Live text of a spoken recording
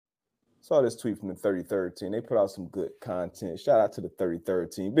Saw this tweet from the 33rd team. They put out some good content. Shout out to the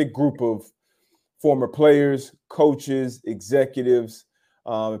 33rd team. Big group of former players, coaches, executives,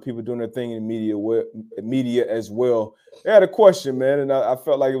 and people doing their thing in media as well. They had a question, man, and I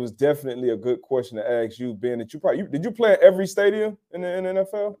felt like it was definitely a good question to ask you, Ben. That did you play at every stadium in the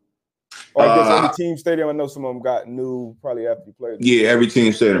NFL? Or I guess every team stadium. I know some of them got new probably after you played. Yeah, every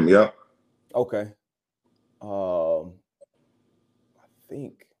team stadium. Yep. Okay. I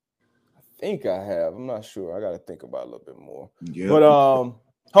think I have. I'm not sure. I got to think about it a little bit more. Yep. But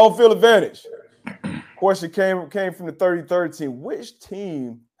home field advantage. Question came from the 33rd team. Which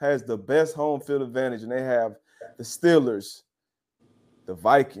team has the best home field advantage? And they have the Steelers, the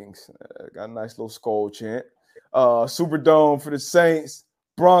Vikings. Got a nice little skull chant. Superdome for the Saints,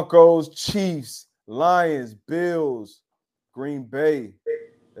 Broncos, Chiefs, Lions, Bills, Green Bay,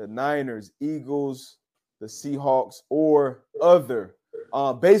 the Niners, Eagles, the Seahawks, or other.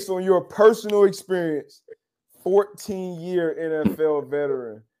 Based on your personal experience, 14-year NFL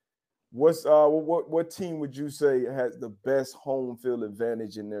veteran, what team would you say has the best home field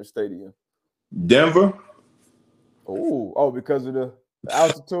advantage in their stadium? Denver. Oh, because of the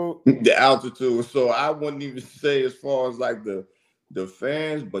altitude? The altitude. So I wouldn't even say as far as like the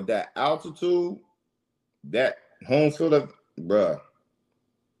fans, but that altitude, that home field of bruh.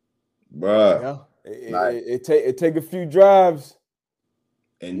 Yeah. It take a few drives.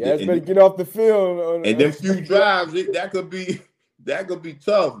 And you better get off the field. And then few drives, that could be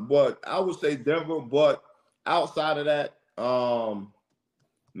tough. But I would say Denver. But outside of that,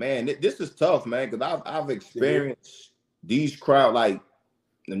 man, this is tough, man, because I've experienced these crowd like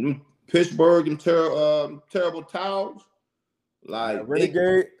the new Pittsburgh and terrible towels. Like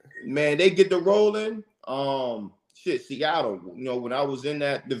Renegade. Man, they get the rolling. Seattle. You know, when I was in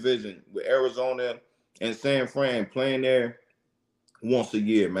that division with Arizona and San Fran playing there once a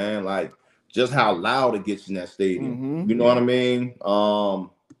year, man, like just how loud it gets in that stadium. Mm-hmm. You know what I mean?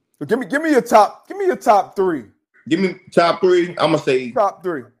 Give me your top 3. Give me top 3. I'm gonna say top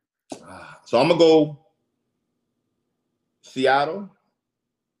 3. So I'm gonna go Seattle.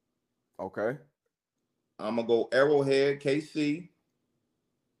 Okay. I'm gonna go Arrowhead, KC.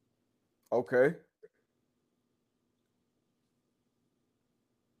 Okay.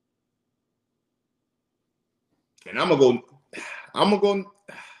 And I'm gonna go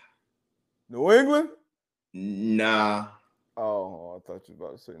New England? Nah. Oh, I thought you were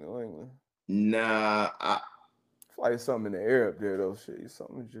about to say New England. Nah. It's like something in the air up there, though. Shit,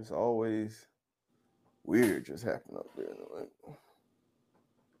 something just always weird just happened up there.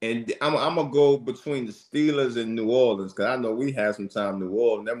 And I'm gonna go between the Steelers and New Orleans because I know we had some time in New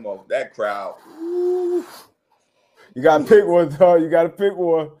Orleans. That crowd. You gotta pick one, though. You gotta pick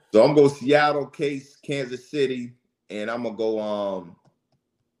one. So I'm gonna go Seattle, Kansas City, and I'm gonna go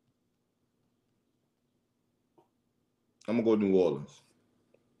New Orleans.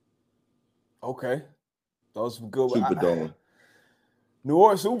 Okay, those some good. Superdome. New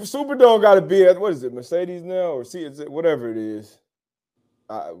Orleans Superdome got to be at, what is it, Mercedes now or see it, whatever it is.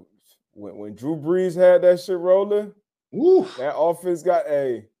 When Drew Brees had that shit rolling, that offense got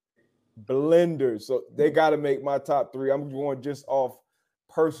a blender. So they got to make my top 3. I'm going just off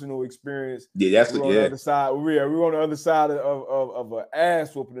personal experience. Yeah, that's on the other side. We're on the other side of an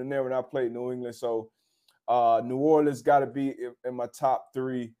ass whooping in there when I played New England. So New Orleans got to be in my top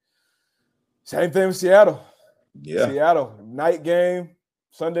 3. Same thing with Seattle. Yeah. Seattle, night game,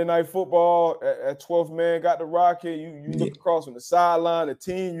 Sunday night football at 12th man, got the rocket. You look across on the sideline, the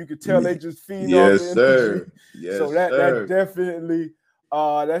team, you could tell they just feeding off the energy. Yes, so that definitely,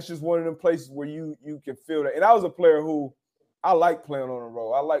 that's just one of them places where you can feel that. And I was a player who, I like playing on the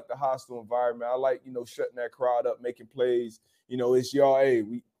road. I like the hostile environment. I like, shutting that crowd up, making plays. It's y'all, hey,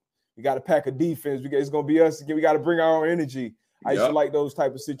 we got to pack a defense. It's going to be us again. We got to bring our own energy. I used to like those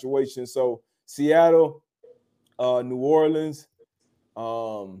type of situations. So Seattle, New Orleans,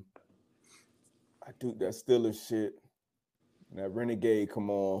 I do that Steelers shit. That Renegade,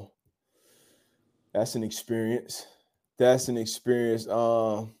 come on. That's an experience. How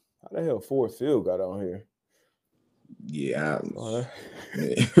the hell Ford Field got on here? Yeah. I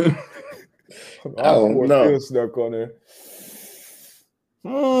don't know. Field snuck on there.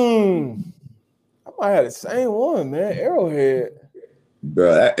 I might have the same one, man. Arrowhead.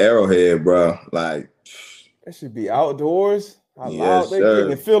 Bro, that Arrowhead, bro. Like, that should be outdoors. How loud they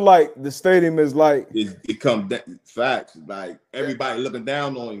getting. It feel like the stadium is like it comes facts. Like everybody looking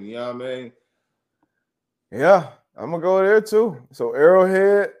down on you. You know what I mean? Yeah, I'm gonna go there too. So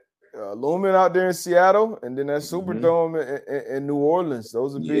Arrowhead, Lumen out there in Seattle, and then that Superdome in New Orleans.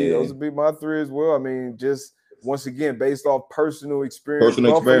 Those would be my 3 as well. I mean, just once again, based off personal experience.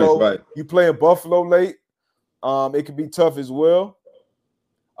 Personal experience, right? You play in Buffalo late. It can be tough as well.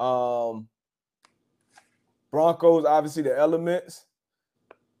 Broncos, obviously the elements,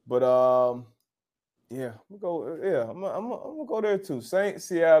 but yeah, I'm gonna go there too. Saints,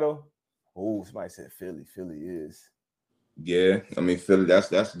 Seattle. Oh, somebody said Philly. Philly is. Yeah, I mean Philly.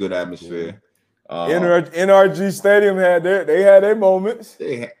 That's a good atmosphere. NRG Stadium had their moments.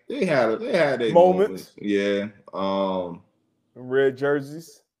 They had their moments. Yeah. Red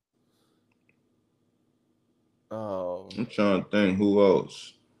jerseys. I'm trying to think who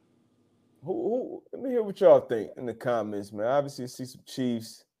else. Who? Let me hear what y'all think in the comments, man. Obviously, see some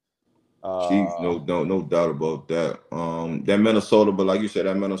Chiefs. Chiefs, no doubt about that. That Minnesota, but like you said,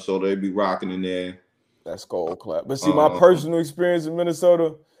 that Minnesota, they be rocking in there. That's gold clap. But see, my personal experience in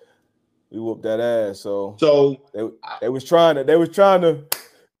Minnesota, we whooped that ass. So they was trying to.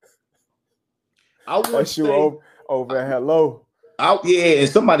 I wouldn't say over at hello. And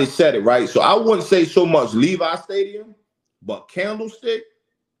somebody said it right. So I wouldn't say so much Levi Stadium, but Candlestick.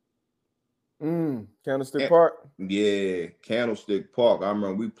 Candlestick Park. Yeah, Candlestick Park. I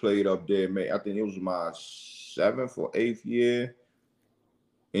remember we played up there, man. I think it was my 7th or 8th year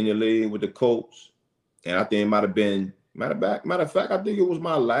in the league with the Colts. And I think it might have been, matter of fact, I think it was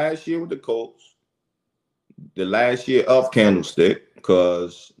my last year with the Colts. The last year of Candlestick,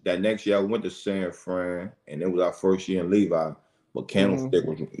 because that next year I went to San Fran, and it was our first year in Levi. But Candlestick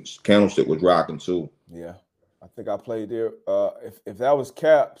was rocking too. Yeah, I think I played there. If that was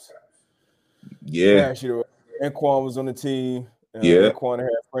Caps, yeah. Anquan was on the team. Anquan had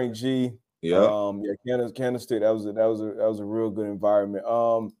Frank G. Yeah. Candlestick. That was a real good environment.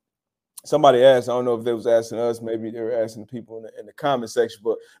 Somebody asked, I don't know if they was asking us, maybe they were asking people in the comment section,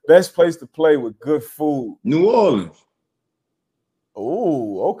 but best place to play with good food. New Orleans.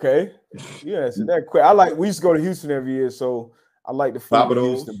 Oh, okay. Yeah, so that quick. We used to go to Houston every year, so I like the food in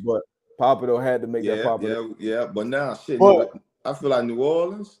Houston, but Papado had to make that Papado. Yeah, but now shit. I feel like New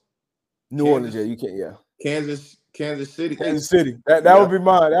Orleans. New Orleans, yeah, you can't, yeah. Kansas City. That would be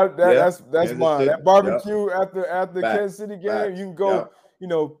mine. That's mine. City. That barbecue after Kansas City game, you can go. You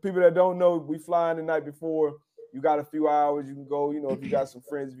know, people that don't know, we flying the night before. You got a few hours. You can go. You know, if you got some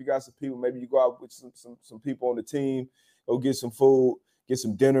friends, if you got some people, maybe you go out with some people on the team. Go get some food, get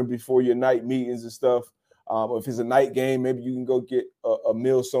some dinner before your night meetings and stuff. Or if it's a night game, maybe you can go get a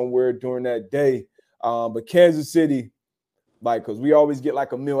meal somewhere during that day. But Kansas City, because we always get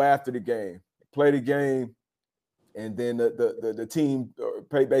like a meal after the game, play the game, and then the team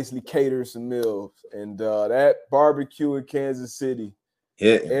basically caters some meals. And that barbecue in Kansas City,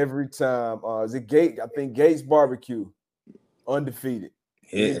 every time. Is it Gates? I think Gates Barbecue, undefeated.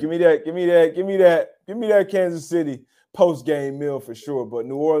 Give me that Kansas City post-game meal for sure. But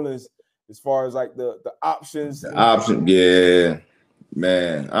New Orleans, as far as like the options. Yeah.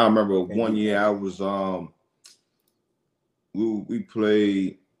 Man, I remember one year I was we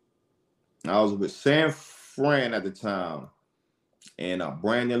played. I was with San Fran at the time, and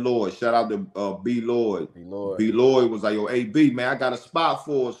Brandon Lloyd. Shout out to B Lloyd. B Lloyd was like, "Yo, AB, man, I got a spot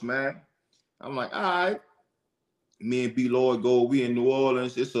for us, man." I'm like, "All right." Me and B Lloyd go. We in New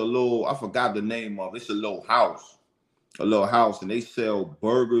Orleans. It's a little. I forgot the name of it. It's a little house, and they sell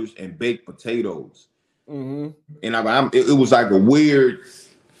burgers and baked potatoes. Mm-hmm. And it was like a weird,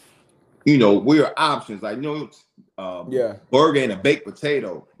 weird options. Like, burger and a baked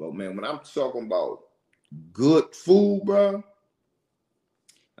potato. But man, when I'm talking about good food, bro,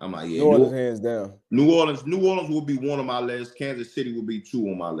 I'm like, yeah, New Orleans hands down. New Orleans will be one on my list. Kansas City will be 2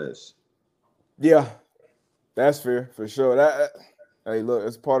 on my list. Yeah, that's fair for sure. Hey, look,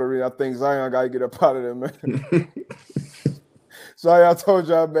 it's part of the reason I think Zion got to get up out of there, man. Sorry, I told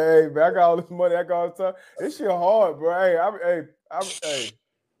y'all, man. Hey, man, I got all this money. I got all this time. This shit hard, bro.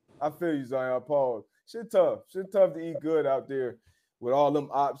 I feel you, Zion. Pause. Shit tough. Shit tough to eat good out there with all them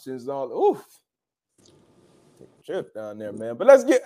options and all. Oof. Take a trip down there, man. But let's get